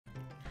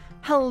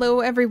Hello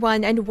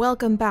everyone and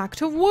welcome back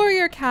to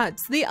Warrior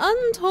Cats, the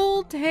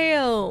Untold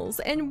Tales,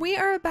 and we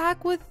are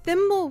back with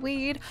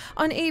Thimbleweed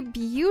on a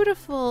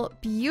beautiful,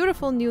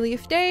 beautiful new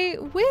leaf day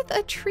with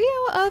a trio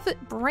of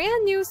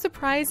brand new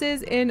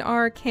surprises in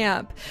our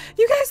camp.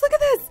 You guys, look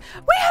at this!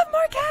 We have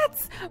more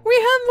cats! We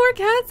have more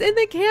cats in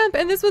the camp,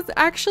 and this was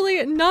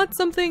actually not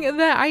something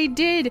that I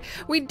did.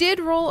 We did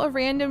roll a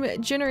random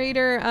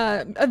generator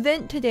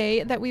event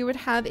today that we would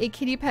have a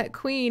Kittypet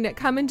queen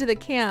come into the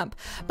camp,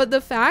 but the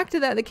fact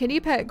that the Kittypet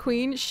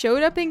queen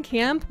showed up in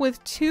camp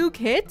with 2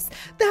 kits,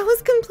 that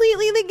was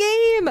completely the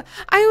game.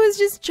 I was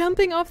just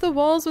jumping off the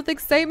walls with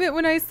excitement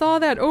when I saw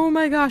that. Oh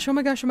my gosh, oh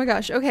my gosh, oh my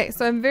gosh. Okay,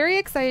 so I'm very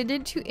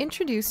excited to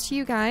introduce to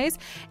you guys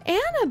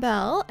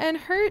Annabelle and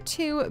her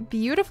 2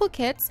 beautiful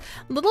kits,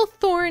 little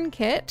Thorn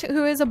Kit,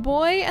 who is a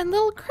boy, and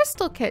little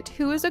Crystal Kit,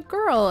 who is a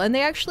girl, and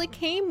they actually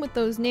came with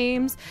those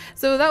names,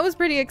 so that was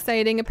pretty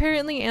exciting.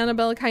 Apparently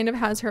Annabelle kind of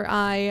has her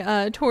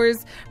eye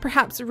towards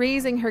perhaps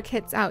raising her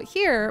kits out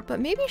here,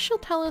 but maybe she'll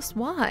tell us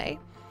why.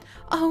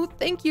 Oh,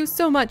 thank you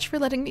so much for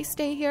letting me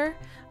stay here.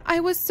 I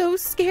was so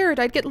scared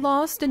I'd get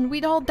lost and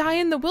we'd all die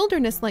in the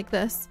wilderness like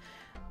this.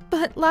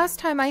 But last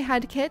time I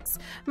had kits,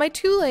 my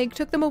 2-leg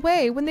took them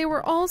away when they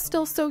were all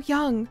still so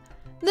young.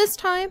 This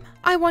time,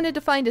 I wanted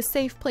to find a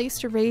safe place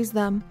to raise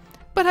them.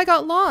 But I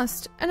got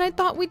lost, and I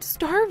thought we'd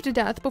starve to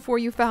death before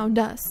you found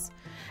us.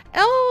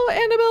 Oh,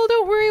 Annabelle,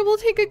 don't worry, we'll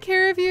take good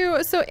care of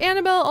you. So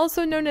Annabelle,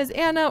 also known as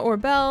Anna or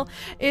Belle,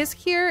 is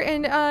here,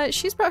 and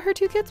she's brought her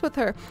 2 kits with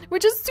her,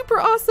 which is super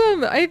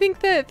awesome. I think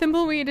that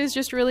Thimbleweed is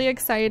just really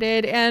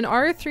excited, and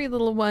our 3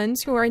 little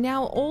ones who are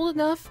now old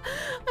enough,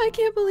 I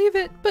can't believe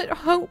it, but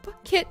Hope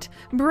Kit,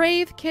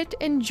 Brave Kit,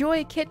 and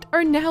Joy Kit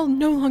are now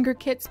no longer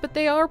kits, but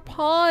they are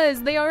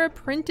paws. They are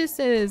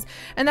apprentices,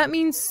 and that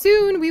means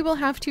soon we will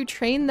have to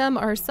train them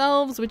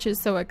ourselves, which is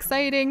so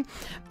exciting.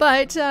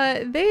 But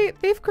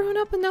they've grown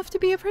up enough to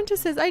be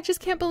apprentices. I just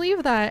can't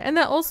believe that. And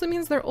that also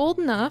means they're old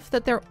enough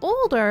that they're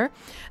older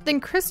than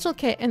Crystal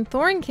Kit and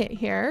Thorn Kit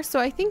here. So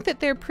I think that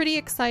they're pretty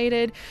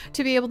excited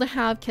to be able to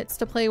have kits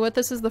to play with.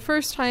 This is the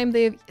first time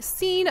they've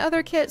seen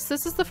other kits.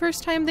 This is the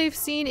first time they've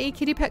seen a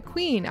Kittypet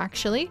queen,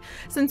 actually,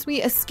 since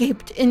we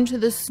escaped into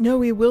the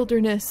snowy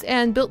wilderness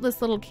and built this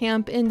little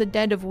camp in the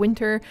dead of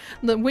winter.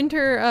 The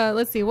winter,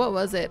 let's see, what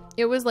was it?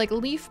 It was like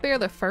Leaf Bear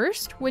the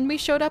First when we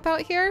showed up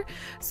out here.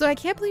 So I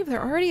can't believe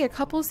they're already a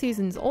couple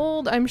seasons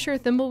old. I'm sure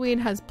Thimbleweed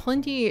has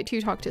plenty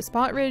to talk to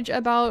Spotridge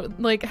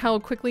about, like how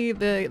quickly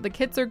the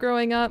kits are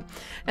growing up,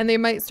 and they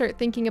might start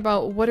thinking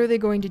about what are they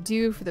going to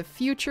do for the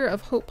future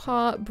of Hope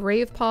Paw,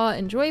 Brave Paw,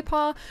 and Joy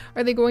Paw.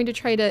 Are they going to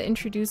try to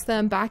introduce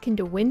them back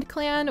into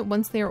WindClan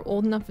once they are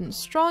old enough and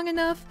strong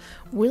enough?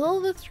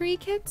 Will the 3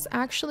 kits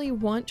actually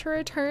want to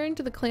return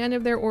to the clan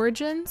of their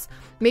origins?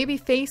 Maybe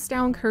face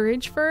down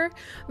Courage Fur?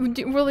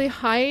 Will they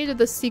hide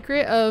the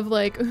secret of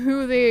like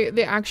who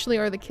they actually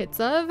are the kits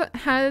of?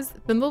 Has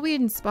Thimbleweed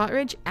and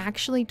Spotridge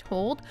actually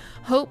told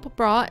Hope,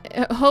 Brave,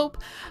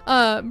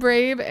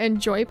 and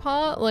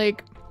Joypaw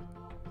like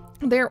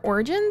their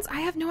origins?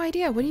 I have no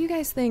idea. What do you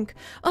guys think?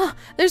 Oh,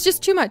 there's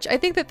just too much. I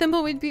think that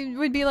Thimble would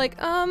be like,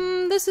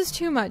 this is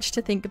too much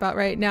to think about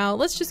right now.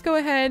 Let's just go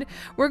ahead.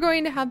 We're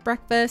going to have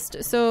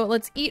breakfast. So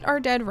let's eat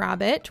our dead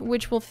rabbit,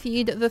 which will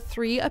feed the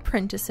 3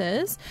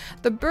 apprentices.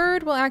 The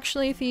bird will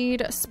actually feed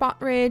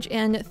Spotridge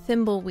and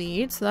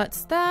Thimbleweed. So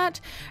that's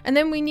that. And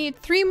then we need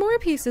 3 more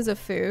pieces of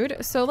food.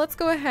 So let's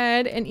go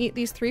ahead and eat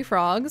these 3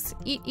 frogs.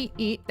 Eat, eat,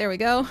 eat. There we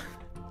go.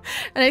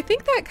 And I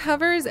think that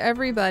covers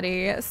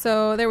everybody.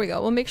 So there we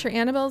go. We'll make sure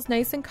Annabelle's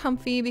nice and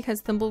comfy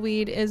because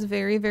Thimbleweed is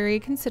very,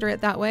 very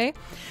considerate that way.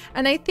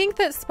 And I think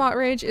that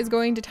Spotridge is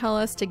going to tell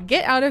us to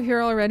get out of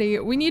here already.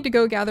 We need to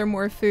go gather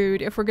more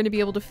food if we're going to be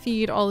able to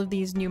feed all of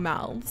these new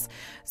mouths.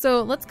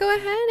 So let's go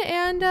ahead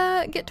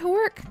and get to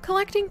work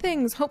collecting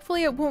things.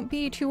 Hopefully it won't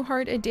be too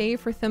hard a day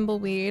for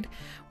Thimbleweed.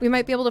 We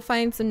might be able to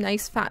find some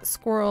nice fat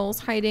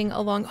squirrels hiding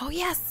along. Oh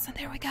yes,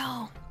 there we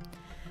go.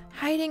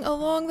 Hiding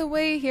along the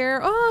way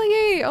here.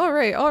 Oh, yay. All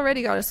right.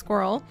 Already got a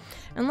squirrel.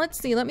 And let's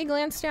see. Let me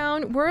glance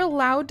down. We're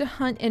allowed to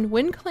hunt in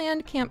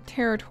WindClan camp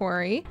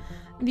territory.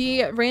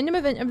 The random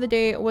event of the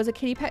day was a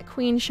Kittypet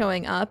queen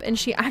showing up, and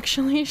she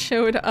actually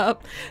showed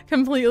up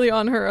completely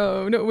on her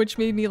own, which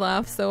made me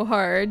laugh so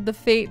hard. The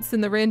fates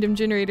and the random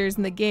generators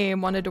in the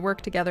game wanted to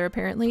work together,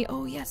 apparently.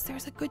 Oh yes,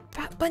 there's a good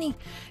fat bunny.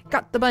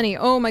 Got the bunny.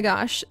 Oh my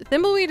gosh.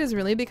 Thimbleweed is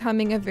really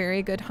becoming a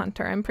very good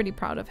hunter. I'm pretty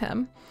proud of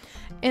him.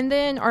 And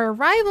then our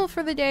rival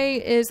for the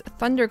day is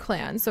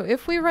ThunderClan. So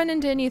if we run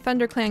into any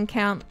ThunderClan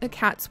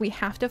cats, we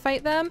have to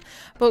fight them,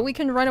 but we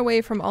can run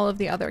away from all of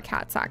the other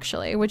cats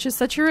actually, which is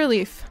such a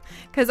relief.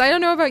 Because I don't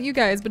know about you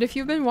guys, but if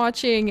you've been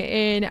watching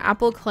in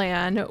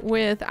RiverClan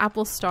with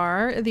Apple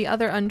Star, the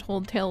other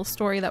Untold Tales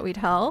story that we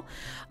tell,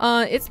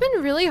 it's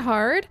been really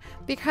hard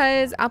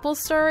because Apple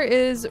Star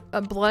is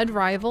blood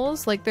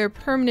rivals, like they're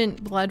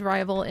permanent blood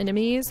rival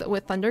enemies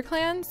with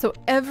ThunderClan. So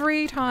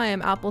every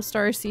time Apple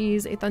Star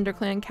sees a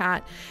ThunderClan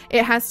cat,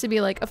 it has to be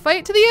like a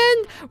fight to the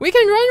end. We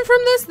can run from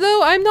this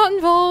though. I'm not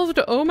involved.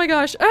 Oh my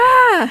gosh.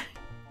 Ah!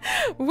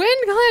 WindClan,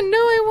 no,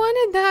 I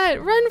wanted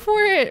that. Run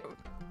for it.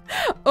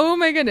 Oh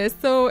my goodness.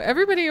 So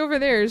everybody over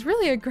there is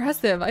really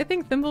aggressive. I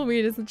think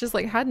Thimbleweed isn't just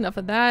like had enough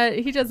of that.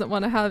 He doesn't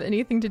want to have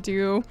anything to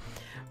do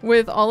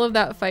with all of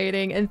that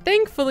fighting. And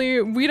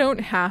thankfully we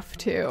don't have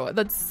to.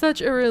 That's such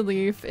a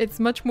relief. It's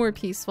much more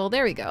peaceful.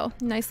 There we go.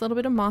 Nice little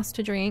bit of moss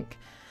to drink.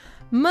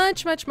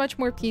 Much, much, much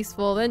more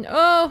peaceful than,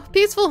 oh,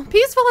 peaceful,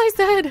 peaceful, I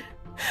said.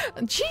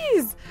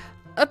 Jeez.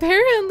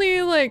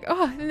 Apparently, like,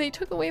 oh, and they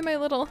took away my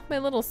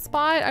little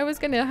spot. I was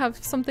gonna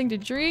have something to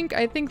drink.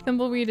 I think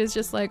Thimbleweed is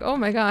just like, oh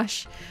my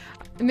gosh.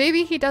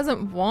 Maybe he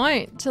doesn't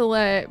want to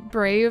let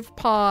Brave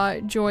Paw,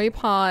 Joy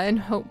Paw, and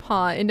Hope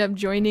Paw end up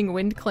joining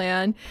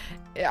WindClan.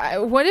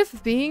 What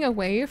if being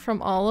away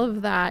from all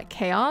of that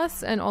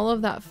chaos and all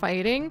of that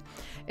fighting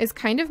is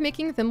kind of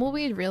making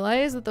Thimbleweed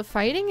realize that the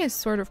fighting is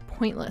sort of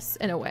pointless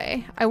in a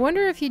way? I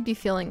wonder if he'd be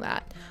feeling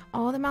that.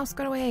 Oh, the mouse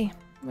got away.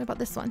 What about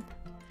this one?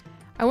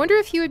 I wonder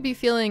if he would be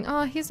feeling,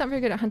 oh, he's not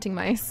very good at hunting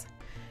mice.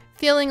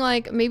 Feeling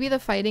like maybe the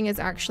fighting is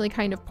actually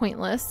kind of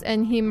pointless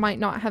and he might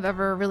not have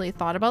ever really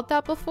thought about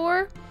that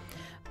before.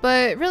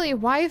 But really,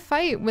 why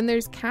fight when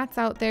there's cats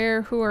out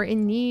there who are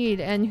in need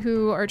and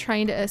who are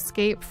trying to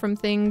escape from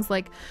things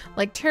like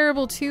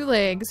terrible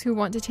two-legs who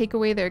want to take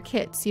away their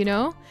kits, you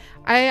know?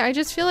 I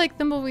just feel like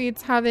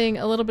Thimbleweed's having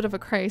a little bit of a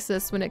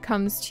crisis when it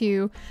comes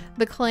to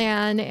the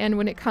clan and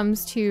when it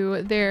comes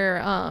to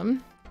their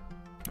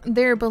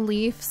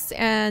beliefs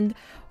and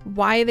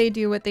why they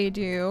do what they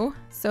do.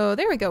 So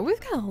there we go.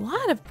 We've got a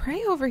lot of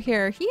prey over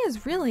here. He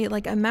is really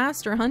like a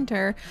master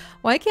hunter.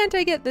 Why can't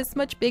I get this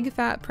much big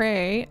fat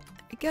prey?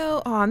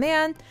 Go. Oh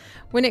man,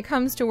 when it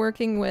comes to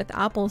working with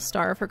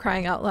Applestar, for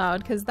crying out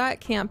loud, because that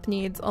camp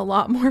needs a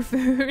lot more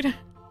food.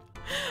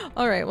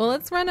 All right, well,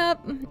 let's run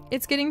up.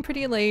 It's getting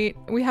pretty late.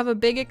 We have a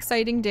big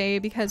exciting day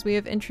because we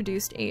have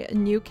introduced a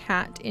new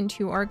cat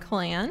into our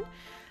clan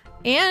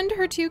and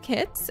her two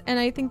kits, and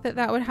I think that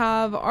that would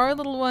have our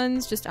little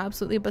ones just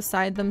absolutely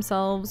beside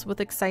themselves with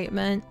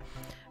excitement.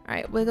 All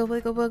right, wiggle,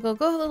 wiggle, wiggle,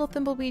 go little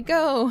Thimbleweed,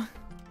 go.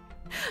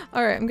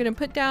 All right, I'm gonna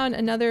put down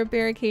another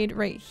barricade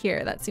right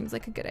here. That seems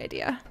like a good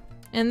idea.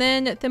 And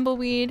then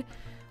Thimbleweed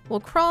will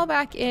crawl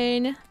back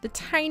in. The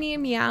tiny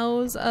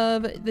meows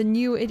of the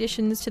new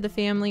additions to the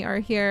family are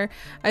here.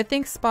 I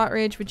think Spot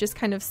Rage would just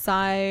kind of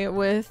sigh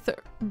with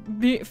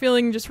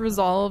feeling just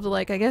resolved,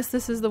 like, I guess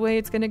this is the way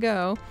it's gonna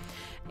go.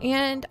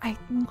 And I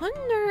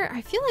wonder,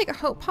 I feel like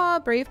Hope Paw,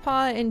 Brave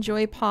Paw, and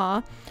Joy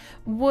Paw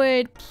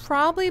would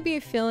probably be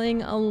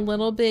feeling a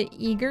little bit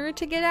eager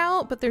to get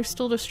out, but they're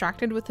still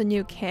distracted with the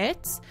new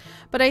kits.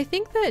 But I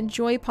think that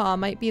Joy Paw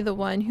might be the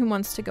one who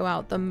wants to go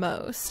out the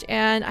most.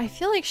 And I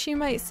feel like she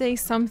might say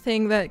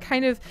something that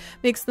kind of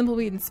makes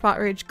Thimbleweed and Spot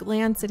Rage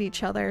glance at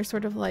each other,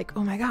 sort of like,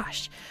 oh my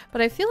gosh.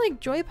 But I feel like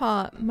Joy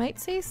Paw might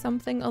say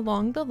something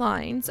along the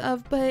lines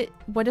of, but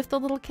what if the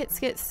little kits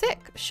get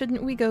sick?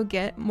 Shouldn't we go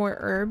get more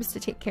herbs to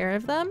take care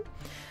of them?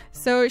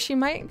 So she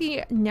might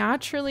be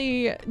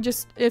naturally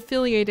just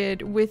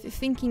affiliated with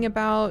thinking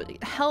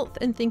about health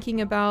and thinking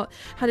about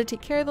how to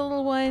take care of the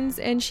little ones,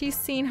 and she's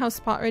seen how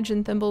Spot Rage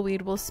and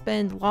Thimbleweed will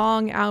spend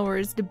long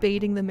hours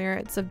debating the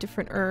merits of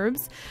different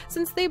herbs,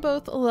 since they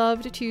both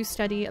loved to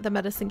study the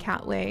medicine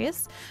cat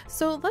ways.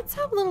 So let's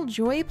have little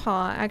Joy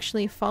Paw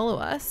actually follow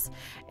us,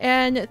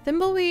 and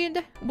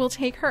Thimbleweed will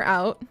take her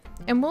out,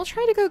 and we'll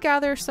try to go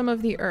gather some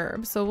of the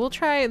herbs. So we'll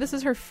try, this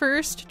is her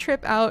first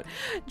trip out.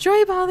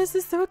 Joy Paw, this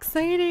is so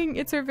exciting.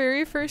 It's her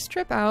very first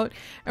trip out,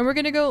 and we're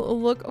gonna go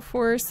look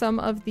for some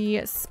of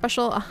the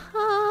special,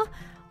 aha,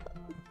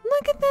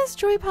 look at this,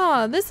 Joy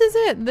Paw. This is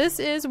it. This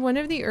is one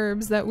of the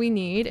herbs that we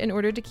need in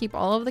order to keep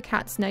all of the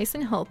cats nice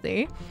and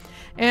healthy.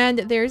 And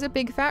there's a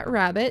big fat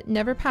rabbit,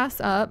 never pass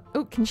up.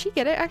 Oh, can she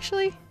get it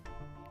actually?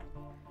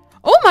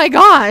 Oh my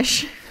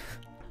gosh!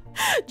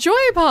 Joy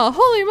Paw,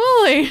 holy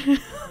moly!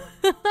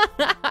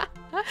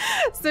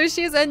 So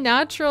she's a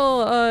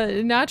natural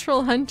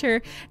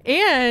hunter,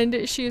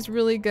 and she's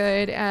really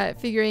good at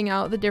figuring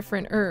out the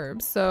different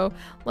herbs. So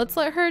let's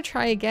let her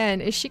try again.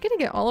 Is she gonna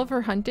get all of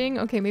her hunting?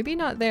 Okay, maybe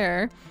not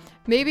there.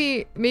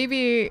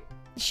 Maybe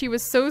she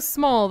was so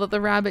small that the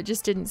rabbit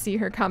just didn't see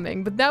her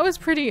coming, but that was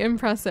pretty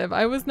impressive.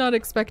 I was not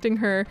expecting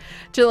her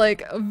to,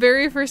 like,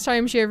 very first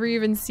time she ever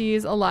even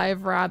sees a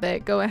live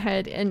rabbit, go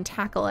ahead and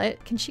tackle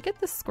it. Can she get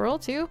the squirrel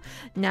too?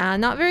 Nah,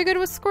 not very good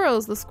with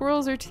squirrels. The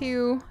squirrels are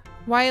too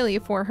wily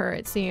for her,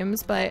 it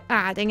seems, but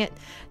dang it,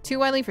 too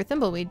wily for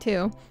Thimbleweed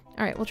too.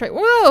 All right, we'll try.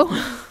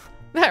 Whoa!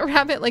 That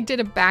rabbit like did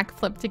a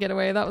backflip to get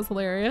away. That was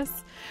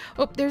hilarious.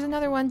 Oh, there's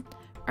another one.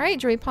 All right,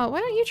 Joy Paw, why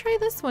don't you try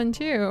this one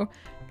too?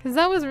 Because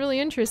that was really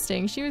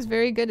interesting. She was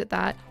very good at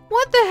that.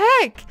 What the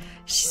heck?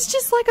 She's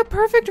just like a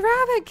perfect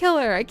rabbit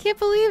killer. I can't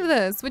believe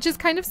this, which is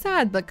kind of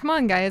sad, but come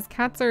on guys,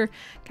 cats are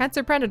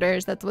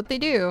predators. That's what they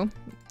do.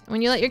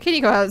 When you let your kitty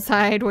go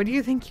outside, what do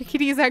you think your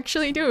kitty is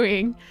actually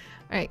doing?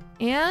 All right,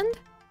 and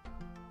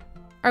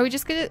are we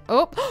just gonna,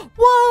 oh,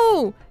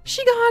 whoa,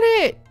 she got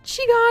it.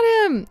 She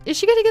got him. Is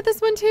she gonna get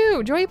this one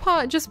too? Joy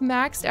Paw just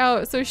maxed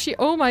out. So she,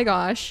 oh my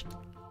gosh.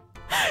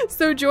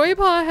 So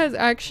Joypaw has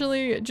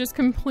actually just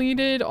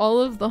completed all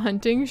of the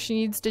hunting she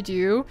needs to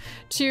do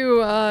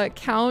to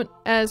count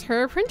as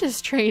her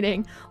apprentice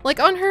training, like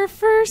on her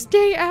first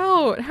day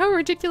out. How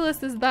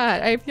ridiculous is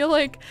that? I feel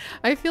like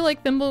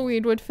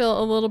Thimbleweed would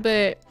feel a little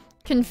bit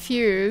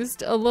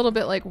confused, a little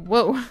bit like,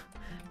 whoa.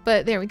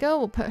 But there we go.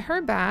 We'll put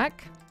her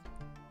back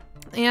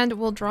and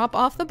we'll drop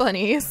off the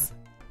bunnies.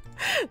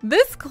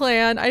 This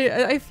clan,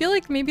 I feel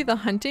like maybe the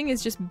hunting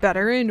is just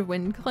better in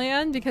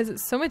WindClan because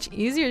it's so much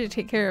easier to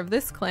take care of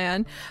this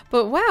clan.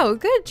 But wow,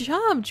 good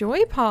job,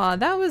 Joypaw.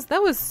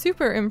 That was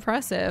super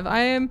impressive.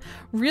 I am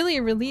really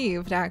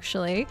relieved,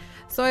 actually.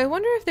 So I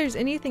wonder if there's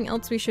anything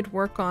else we should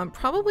work on.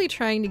 Probably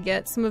trying to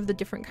get some of the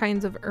different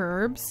kinds of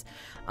herbs.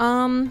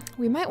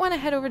 We might want to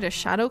head over to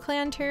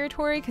ShadowClan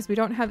territory because we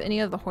don't have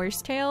any of the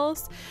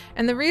horsetails.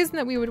 And the reason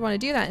that we would want to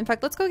do that, in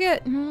fact, let's go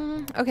get,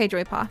 okay,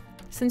 Joypaw.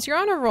 Since you're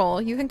on a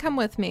roll, you can come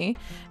with me,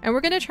 and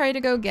we're going to try to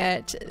go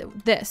get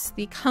this,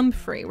 the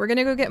comfrey. We're going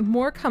to go get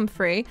more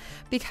comfrey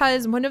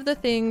because one of the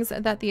things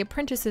that the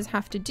apprentices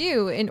have to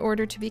do in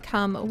order to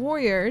become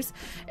warriors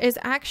is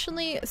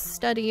actually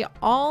study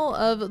all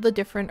of the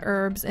different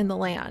herbs in the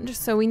land.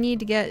 So we need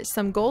to get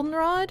some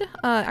goldenrod.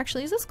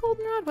 Actually, is this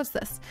goldenrod? What's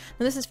this?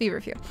 No, this is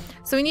feverfew.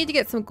 So we need to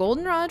get some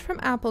goldenrod from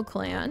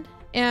RiverClan,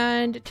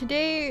 and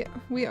today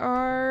we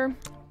are...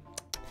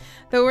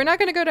 Though we're not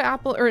going to go to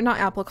not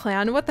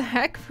RiverClan, what the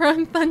heck,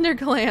 from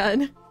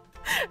ThunderClan.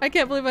 I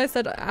can't believe I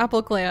said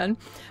RiverClan.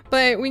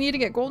 But we need to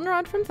get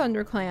goldenrod from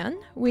ThunderClan,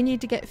 we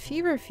need to get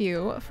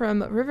feverfew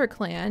from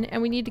RiverClan,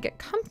 and we need to get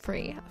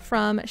comfrey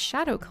from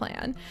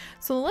ShadowClan.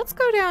 So let's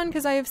go down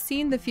because I have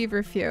seen the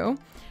feverfew,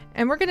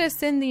 and we're going to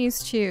send these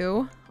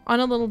two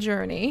on a little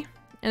journey.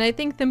 And I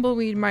think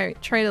Thimbleweed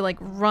might try to like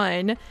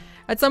run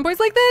at some points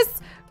like this.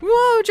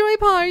 Whoa,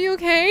 Joypaw, are you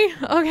okay?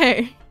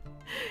 Okay.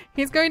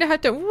 He's going to have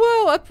to,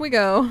 whoa, up we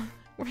go.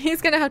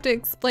 He's going to have to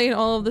explain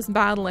all of this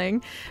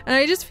battling. And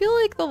I just feel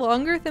like the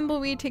longer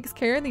Thimbleweed takes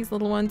care of these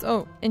little ones,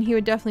 oh, and he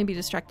would definitely be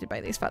distracted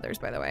by these feathers,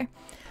 by the way.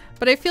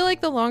 But I feel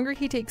like the longer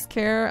he takes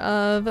care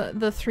of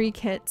the three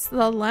kits,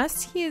 the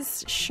less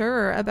he's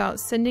sure about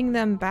sending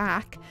them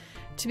back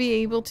to be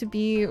able to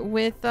be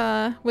with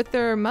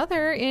their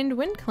mother in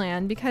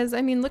WindClan. Because,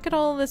 I mean, look at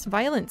all of this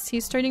violence.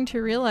 He's starting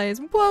to realize,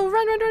 whoa,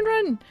 run, run, run,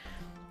 run.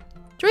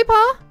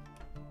 Joypaw!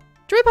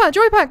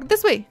 Joypaw,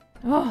 this way.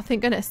 Oh,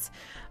 thank goodness.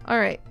 All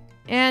right.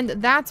 And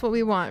that's what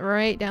we want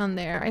right down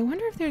there. I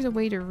wonder if there's a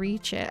way to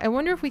reach it. I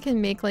wonder if we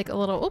can make like a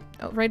little,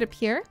 oh, right up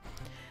here.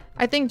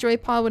 I think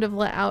Joypaw would have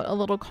let out a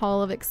little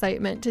call of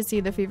excitement to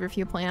see the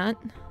feverfew plant.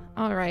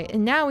 All right.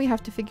 And now we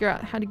have to figure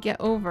out how to get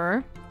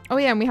over. Oh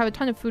yeah, and we have a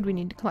ton of food we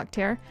need to collect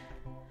here.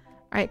 All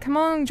right, come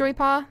on,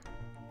 Joypaw.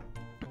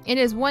 It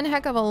is one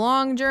heck of a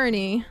long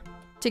journey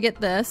to get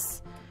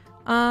this.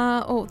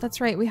 Oh, that's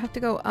right. We have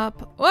to go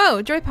up.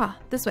 Whoa, Joypaw,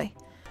 this way.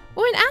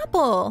 Oh, an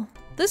apple!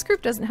 This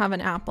group doesn't have an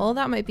apple.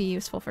 That might be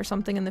useful for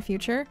something in the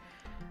future.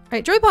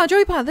 Alright,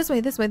 Joypaw, this way,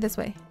 this way, this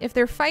way. If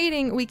they're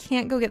fighting, we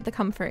can't go get the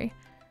comfrey.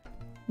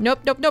 Nope,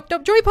 nope, nope,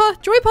 nope.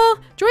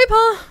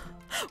 Joypaw!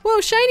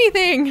 Whoa, shiny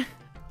thing!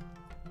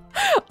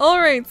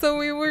 Alright, so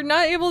we were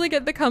not able to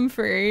get the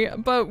comfrey,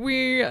 but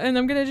and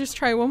I'm gonna just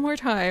try one more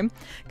time,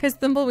 because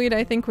Thimbleweed,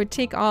 I think, would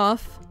take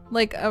off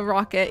like a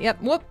rocket.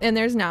 Yep, whoop, and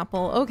there's an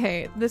apple.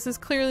 Okay, this is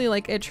clearly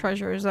like a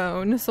treasure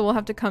zone, so we'll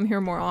have to come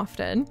here more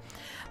often.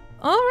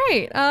 All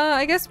right,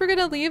 I guess we're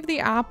gonna leave the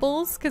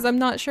apples because I'm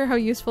not sure how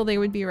useful they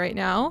would be right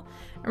now.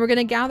 And we're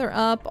gonna gather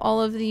up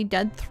all of the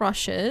dead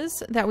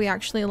thrushes that we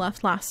actually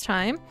left last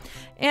time.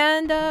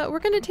 And we're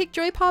gonna take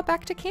Joypaw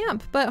back to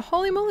camp. But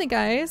holy moly,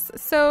 guys.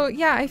 So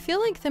yeah, I feel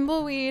like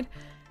Thimbleweed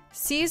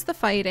sees the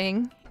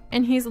fighting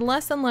and he's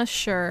less and less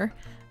sure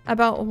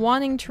about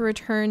wanting to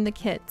return the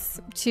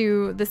kits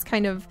to this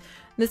kind of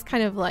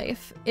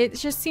life. It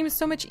just seems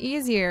so much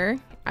easier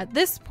at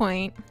this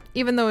point,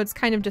 even though it's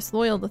kind of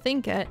disloyal to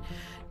think it,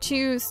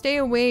 to stay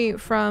away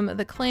from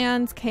the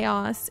clan's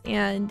chaos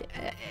and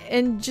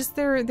just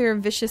their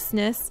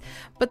viciousness.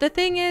 But the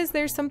thing is,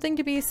 there's something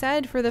to be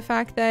said for the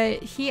fact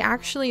that he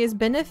actually is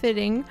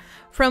benefiting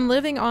from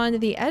living on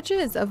the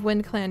edges of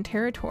WindClan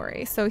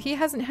territory. So he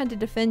hasn't had to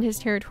defend his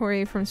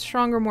territory from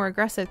stronger, more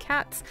aggressive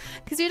cats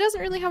because he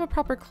doesn't really have a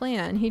proper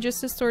clan. He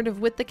just is sort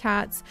of with the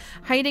cats,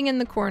 hiding in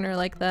the corner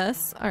like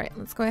this. All right,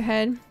 let's go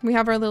ahead. We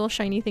have our little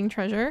shiny thing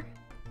treasure.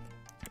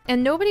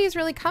 And nobody's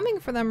really coming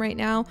for them right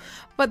now,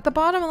 but the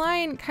bottom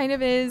line kind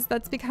of is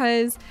that's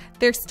because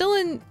they're still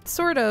in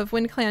sort of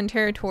WindClan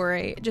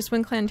territory, just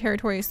WindClan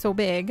territory is so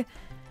big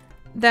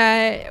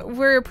that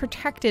we're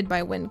protected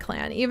by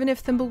WindClan, even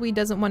if Thimbleweed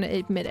doesn't want to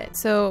admit it.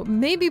 So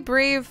maybe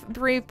Brave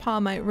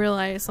Paw might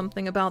realize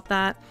something about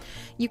that.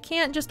 You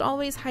can't just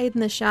always hide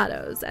in the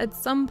shadows. At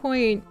some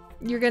point,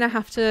 you're gonna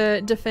have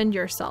to defend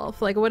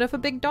yourself. Like, what if a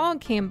big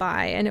dog came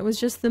by and it was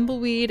just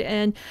Thimbleweed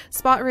and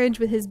Spotridge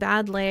with his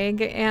bad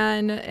leg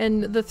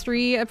and the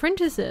 3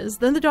 apprentices?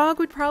 Then the dog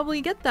would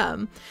probably get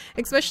them,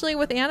 especially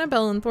with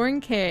Annabelle and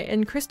Thornkit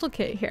and Crystal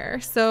Kit here.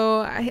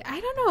 So I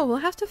don't know, we'll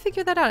have to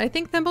figure that out. I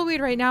think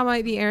Thimbleweed right now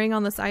might be erring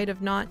on the side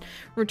of not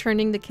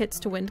returning the kits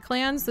to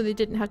WindClan, so they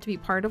didn't have to be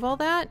part of all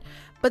that.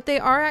 But they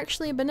are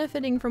actually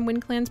benefiting from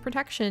WindClan's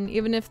protection,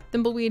 even if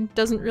Thimbleweed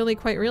doesn't really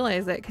quite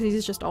realize it, because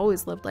he's just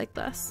always lived like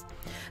this.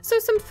 So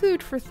some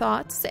food for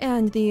thoughts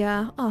and the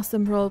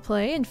awesome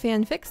roleplay and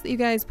fanfics that you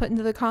guys put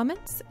into the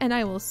comments, and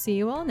I will see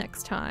you all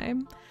next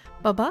time.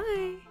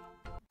 Bye-bye!